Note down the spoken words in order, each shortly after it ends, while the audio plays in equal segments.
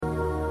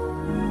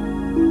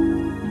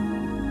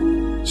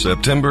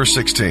September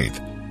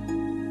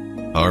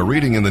 16th. Our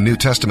reading in the New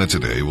Testament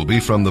today will be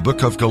from the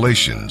book of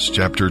Galatians,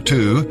 chapter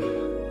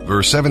 2,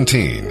 verse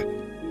 17,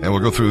 and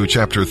we'll go through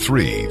chapter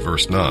 3,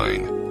 verse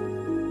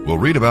 9. We'll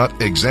read about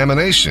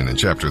examination in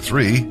chapter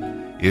 3.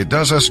 It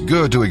does us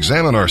good to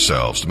examine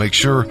ourselves to make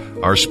sure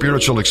our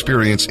spiritual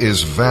experience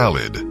is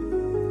valid.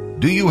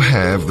 Do you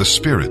have the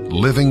Spirit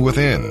living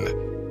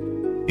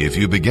within? If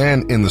you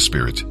began in the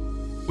Spirit,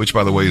 which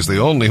by the way is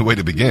the only way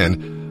to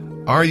begin,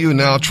 are you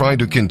now trying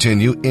to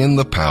continue in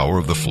the power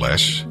of the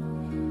flesh?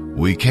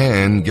 We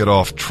can get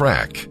off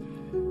track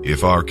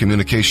if our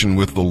communication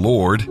with the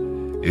Lord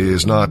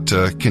is not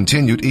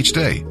continued each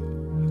day.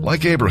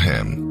 Like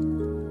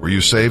Abraham, were you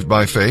saved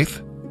by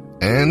faith?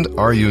 And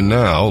are you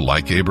now,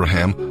 like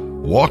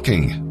Abraham,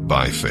 walking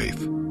by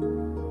faith?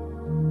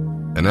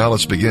 And now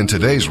let's begin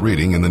today's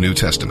reading in the New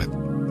Testament.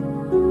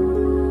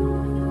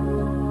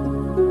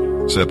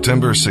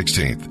 September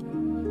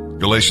 16th,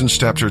 Galatians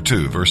chapter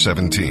 2, verse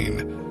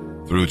 17.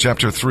 Through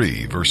chapter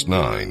 3, verse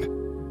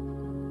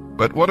 9.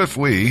 But what if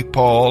we,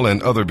 Paul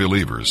and other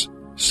believers,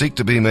 seek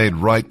to be made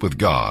right with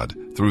God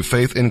through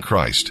faith in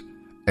Christ,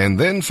 and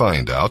then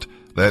find out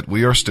that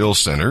we are still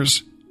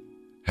sinners?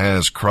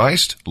 Has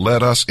Christ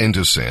led us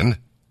into sin?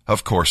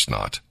 Of course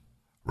not.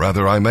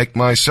 Rather, I make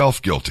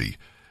myself guilty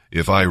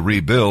if I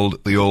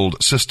rebuild the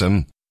old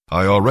system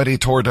I already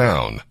tore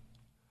down.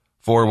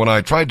 For when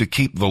I tried to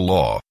keep the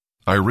law,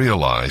 I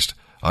realized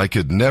I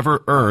could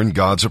never earn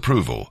God's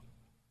approval.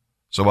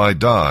 So I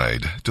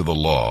died to the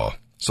law,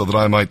 so that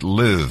I might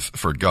live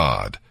for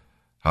God.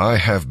 I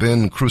have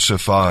been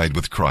crucified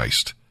with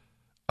Christ.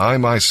 I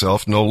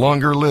myself no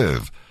longer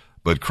live,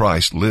 but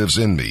Christ lives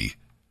in me.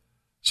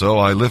 So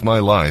I live my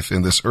life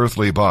in this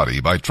earthly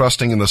body by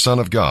trusting in the Son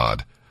of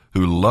God,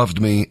 who loved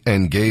me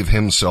and gave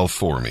himself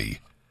for me.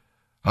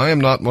 I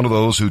am not one of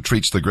those who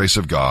treats the grace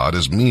of God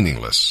as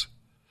meaningless.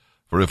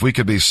 For if we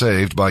could be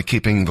saved by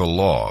keeping the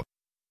law,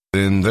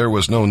 then there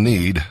was no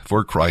need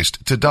for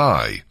Christ to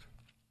die.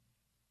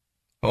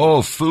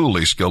 Oh,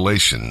 foolish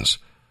Galatians!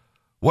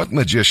 What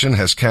magician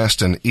has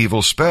cast an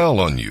evil spell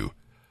on you?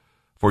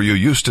 For you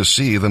used to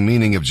see the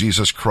meaning of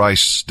Jesus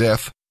Christ's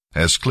death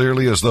as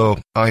clearly as though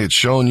I had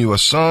shown you a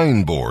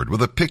signboard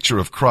with a picture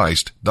of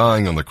Christ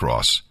dying on the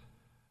cross.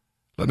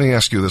 Let me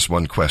ask you this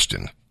one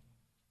question.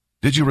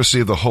 Did you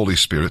receive the Holy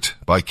Spirit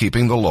by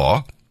keeping the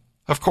law?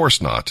 Of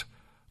course not,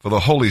 for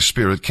the Holy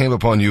Spirit came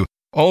upon you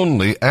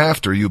only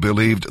after you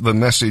believed the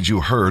message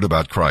you heard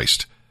about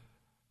Christ.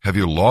 Have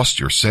you lost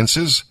your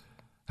senses?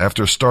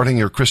 After starting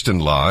your Christian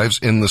lives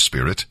in the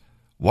Spirit,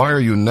 why are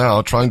you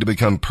now trying to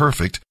become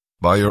perfect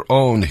by your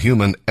own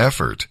human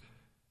effort?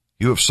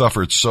 You have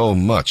suffered so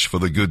much for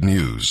the good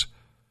news.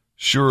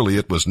 Surely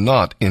it was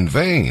not in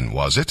vain,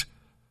 was it?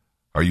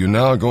 Are you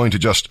now going to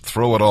just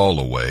throw it all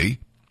away?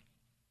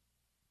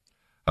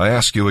 I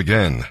ask you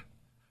again,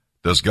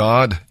 does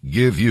God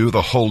give you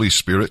the Holy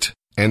Spirit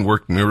and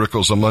work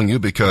miracles among you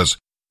because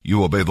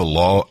you obey the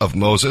law of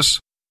Moses?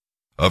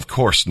 Of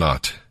course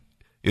not.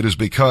 It is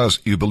because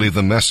you believe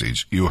the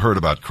message you heard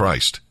about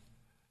Christ.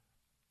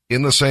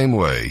 In the same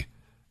way,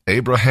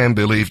 Abraham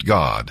believed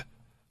God,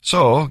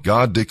 so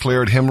God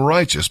declared him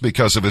righteous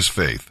because of his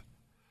faith.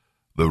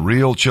 The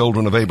real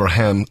children of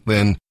Abraham,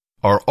 then,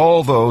 are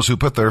all those who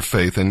put their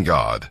faith in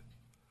God.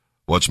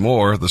 What's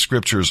more, the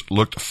Scriptures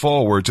looked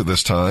forward to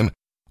this time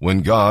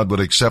when God would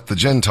accept the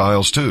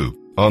Gentiles too,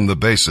 on the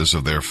basis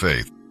of their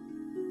faith.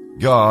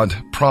 God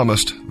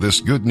promised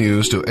this good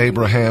news to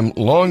Abraham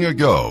long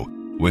ago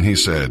when he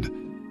said,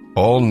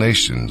 all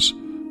nations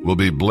will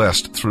be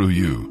blessed through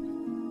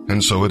you.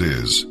 And so it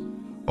is.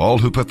 All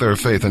who put their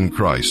faith in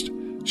Christ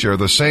share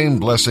the same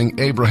blessing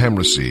Abraham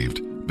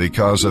received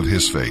because of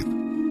his faith.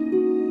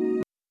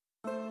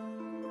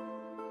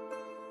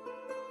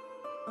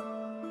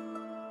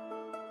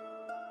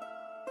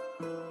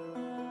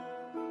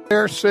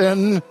 Their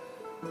sin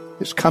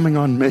is coming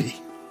on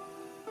me.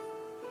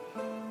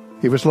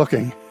 He was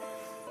looking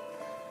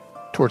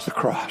towards the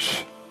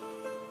cross.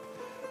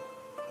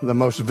 The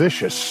most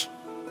vicious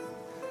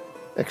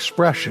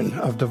expression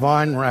of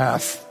divine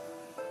wrath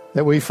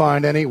that we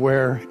find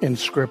anywhere in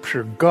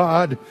Scripture.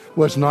 God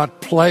was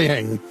not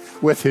playing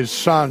with his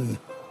Son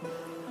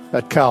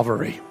at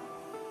Calvary.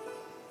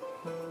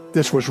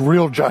 This was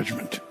real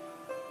judgment.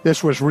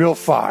 This was real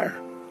fire.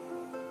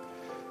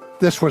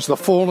 This was the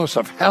fullness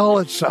of hell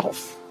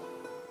itself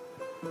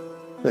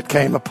that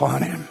came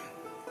upon him.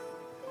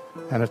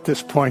 And at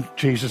this point,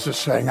 Jesus is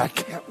saying, I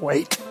can't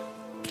wait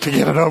to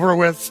get it over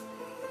with.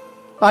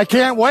 I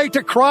can't wait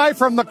to cry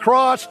from the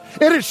cross,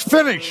 it is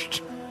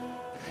finished.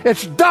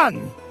 It's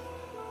done.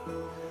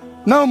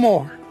 No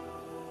more.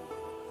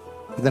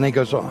 And then he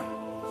goes on.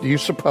 Do you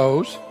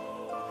suppose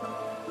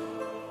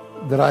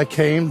that I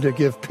came to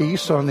give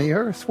peace on the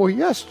earth? Well,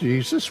 yes,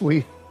 Jesus,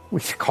 we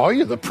call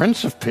you the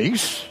Prince of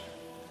Peace.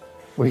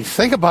 We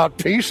think about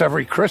peace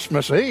every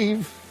Christmas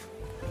Eve.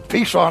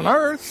 Peace on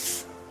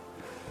earth.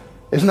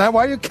 Isn't that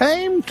why you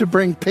came? To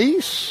bring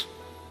peace?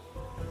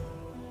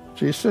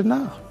 Jesus said,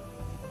 no.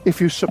 If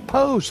you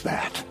suppose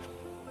that,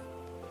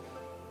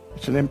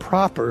 it's an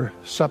improper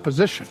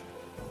supposition.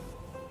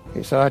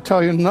 He said, I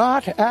tell you,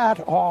 not at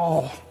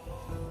all.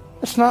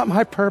 It's not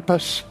my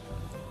purpose,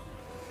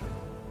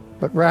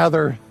 but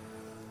rather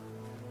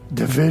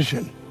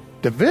division.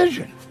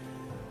 Division.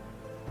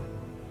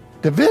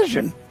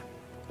 Division.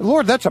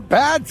 Lord, that's a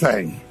bad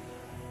thing,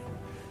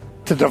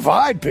 to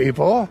divide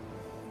people.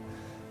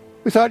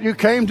 We thought you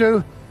came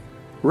to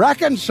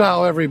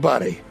reconcile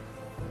everybody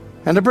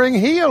and to bring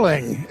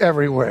healing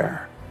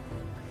everywhere.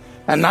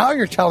 And now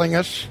you're telling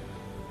us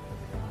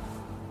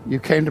you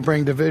came to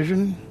bring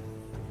division?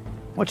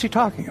 What's he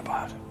talking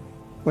about?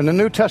 When the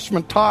New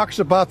Testament talks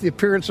about the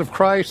appearance of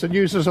Christ, it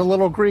uses a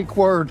little Greek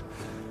word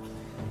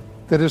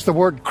that is the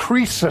word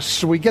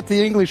krisis. We get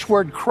the English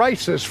word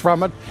crisis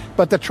from it,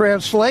 but the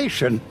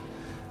translation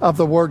of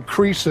the word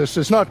krisis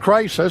is not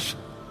crisis,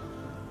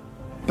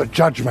 but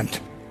judgment,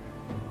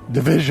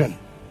 division.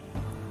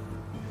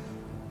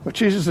 What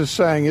Jesus is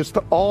saying is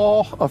that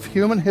all of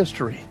human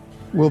history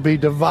will be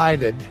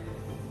divided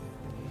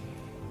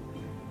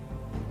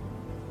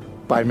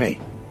by me.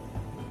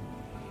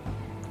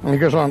 And he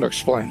goes on to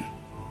explain.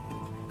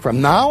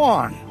 From now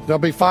on, there'll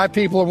be 5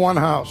 people in one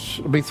house.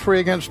 It'll be 3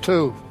 against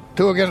 2,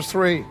 2 against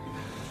 3,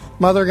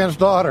 mother against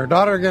daughter,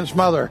 daughter against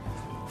mother,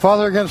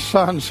 father against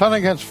son, son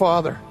against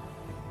father.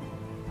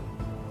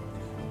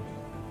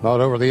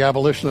 Not over the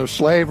abolition of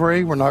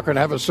slavery. We're not going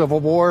to have a civil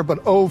war, but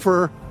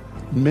over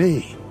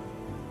me,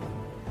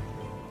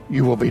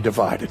 you will be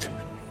divided.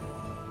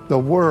 The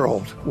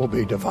world will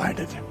be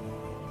divided.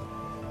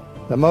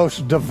 The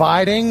most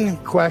dividing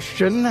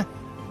question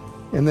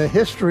in the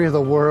history of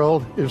the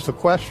world is the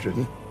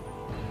question,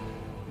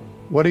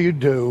 what do you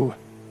do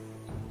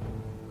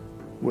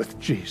with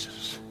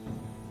Jesus?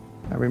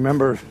 I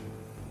remember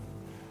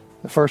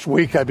the first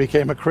week I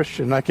became a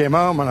Christian. I came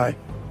home and I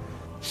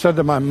said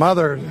to my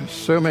mother,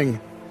 assuming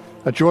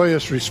a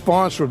joyous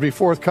response would be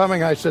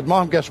forthcoming, I said,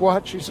 Mom, guess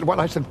what? She said, what?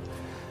 I said,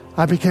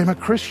 I became a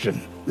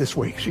Christian this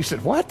week. She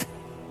said, what?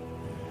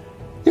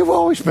 You've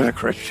always been a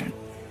Christian.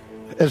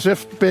 As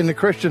if being a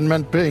Christian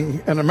meant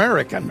being an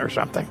American or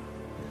something.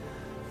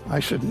 I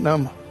said,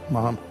 no,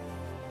 Mom.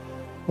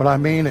 What I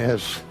mean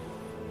is,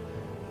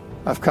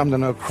 I've come to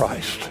know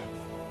Christ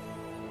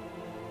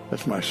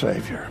as my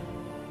Savior.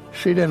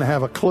 She didn't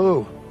have a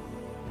clue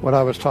what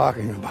I was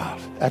talking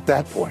about at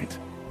that point.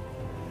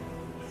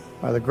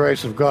 By the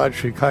grace of God,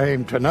 she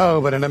came to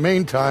know, but in the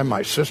meantime,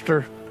 my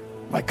sister,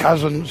 my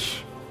cousins,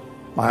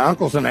 my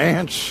uncles and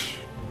aunts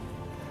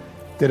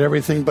did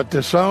everything but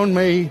disown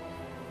me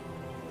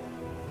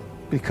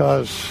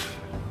because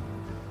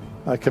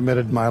I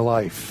committed my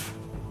life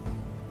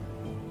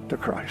to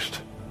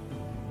Christ.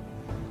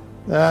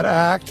 That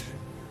act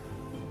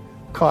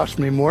cost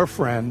me more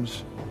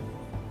friends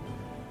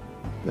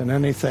than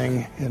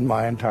anything in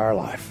my entire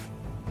life.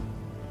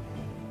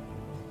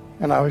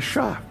 And I was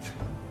shocked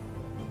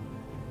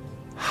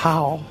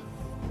how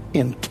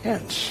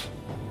intense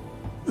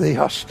the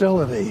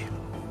hostility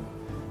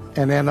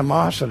and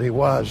animosity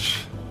was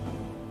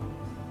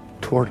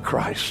toward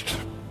Christ.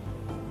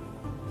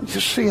 You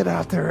see it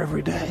out there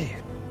every day.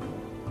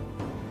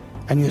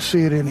 And you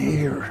see it in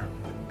here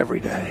every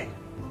day.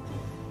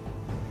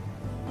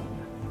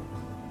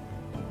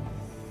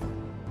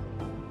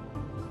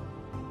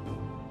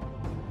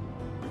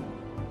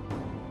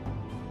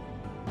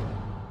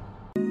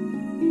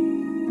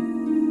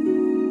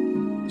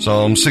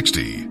 Psalm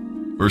 60,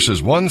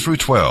 verses 1 through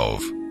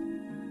 12.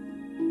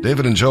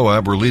 David and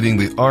Joab were leading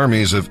the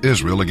armies of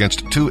Israel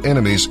against 2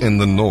 enemies in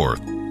the north,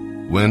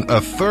 when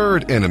a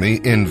third enemy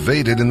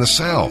invaded in the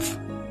south.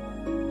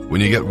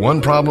 When you get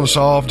one problem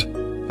solved,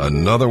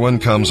 another one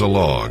comes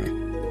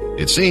along.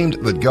 It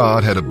seemed that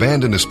God had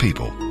abandoned his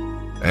people,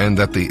 and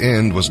that the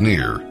end was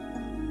near.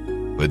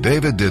 But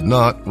David did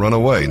not run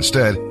away.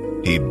 Instead,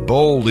 he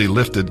boldly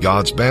lifted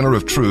God's banner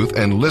of truth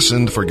and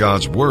listened for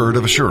God's word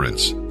of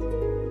assurance.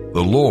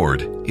 The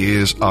Lord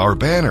is our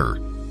banner,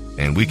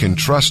 and we can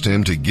trust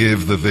him to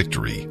give the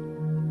victory.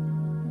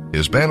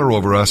 His banner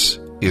over us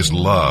is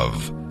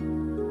love.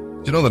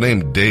 Do you know the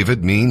name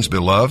David means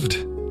beloved?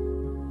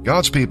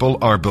 God's people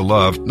are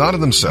beloved not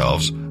in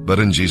themselves, but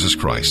in Jesus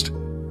Christ,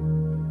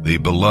 the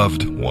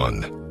beloved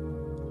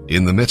one.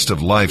 In the midst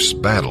of life's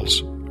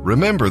battles,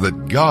 remember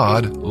that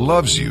God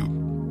loves you.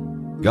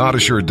 God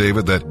assured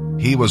David that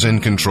he was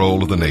in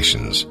control of the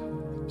nations.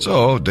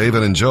 So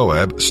David and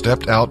Joab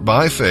stepped out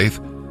by faith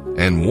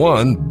and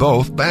won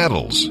both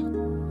battles.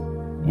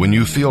 When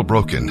you feel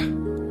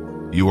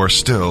broken, you are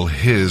still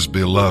his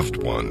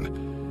beloved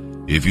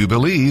one. If you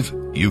believe,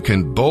 you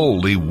can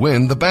boldly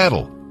win the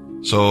battle.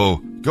 So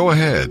go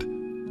ahead,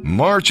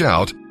 march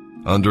out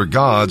under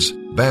God's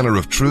banner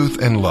of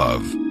truth and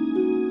love.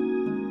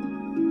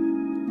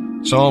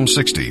 Psalm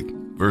 60,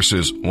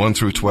 verses 1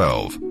 through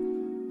 12.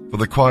 For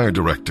the choir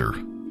director,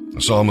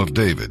 a psalm of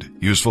David,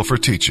 useful for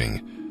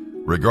teaching,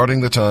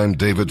 regarding the time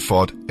David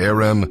fought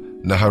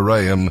Aram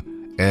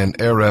Naharaim and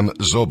Aram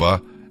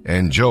Zobah,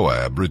 and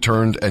Joab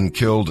returned and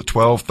killed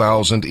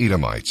 12,000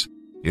 Edomites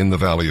in the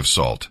Valley of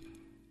Salt.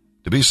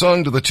 To be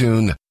sung to the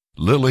tune,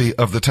 Lily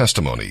of the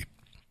Testimony.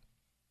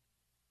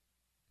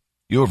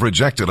 You have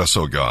rejected us,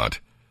 O God.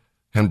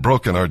 and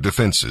broken our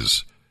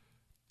defenses.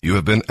 You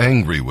have been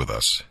angry with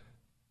us.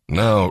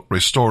 Now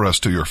restore us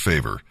to your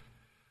favor.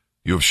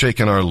 You have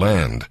shaken our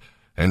land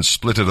and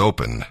split it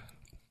open.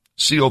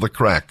 Seal the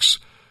cracks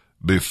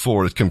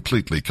before it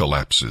completely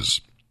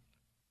collapses.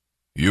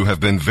 You have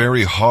been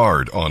very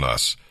hard on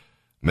us,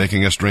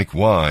 making us drink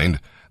wine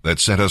that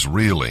sent us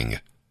reeling.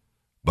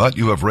 But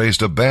you have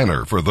raised a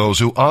banner for those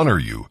who honor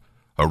you,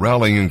 a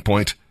rallying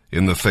point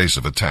in the face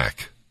of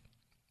attack.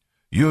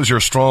 Use your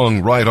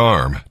strong right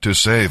arm to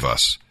save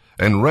us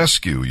and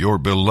rescue your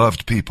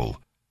beloved people.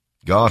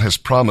 God has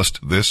promised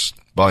this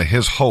by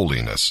his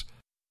holiness.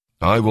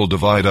 I will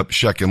divide up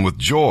Shechem with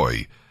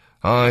joy.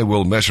 I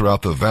will measure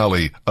out the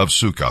valley of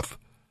Succoth.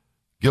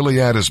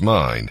 Gilead is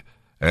mine,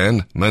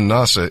 and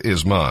Manasseh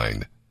is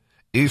mine.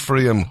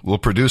 Ephraim will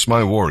produce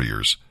my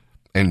warriors,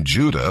 and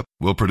Judah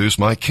will produce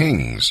my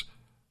kings.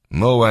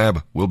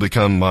 Moab will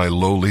become my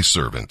lowly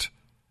servant,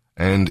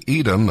 and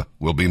Edom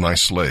will be my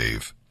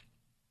slave.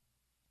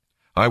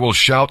 I will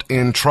shout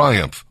in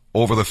triumph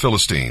over the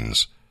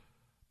Philistines.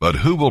 But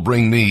who will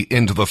bring me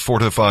into the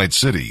fortified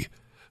city?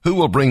 Who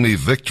will bring me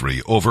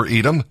victory over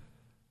Edom?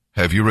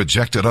 Have you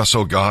rejected us,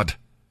 O God?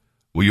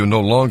 Will you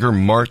no longer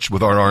march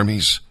with our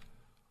armies?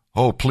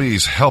 Oh,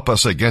 please help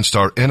us against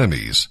our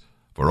enemies,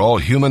 for all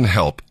human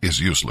help is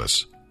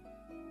useless.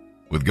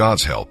 With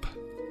God's help,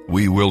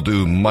 we will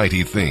do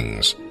mighty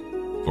things,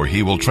 for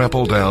he will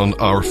trample down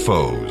our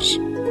foes.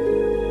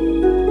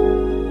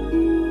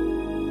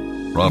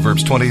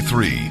 Proverbs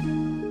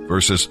 23,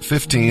 verses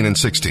 15 and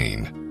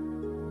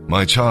 16.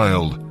 My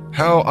child,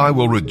 how I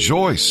will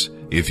rejoice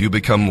if you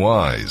become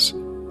wise.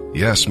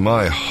 Yes,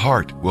 my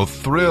heart will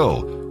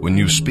thrill when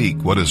you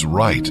speak what is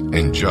right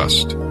and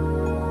just.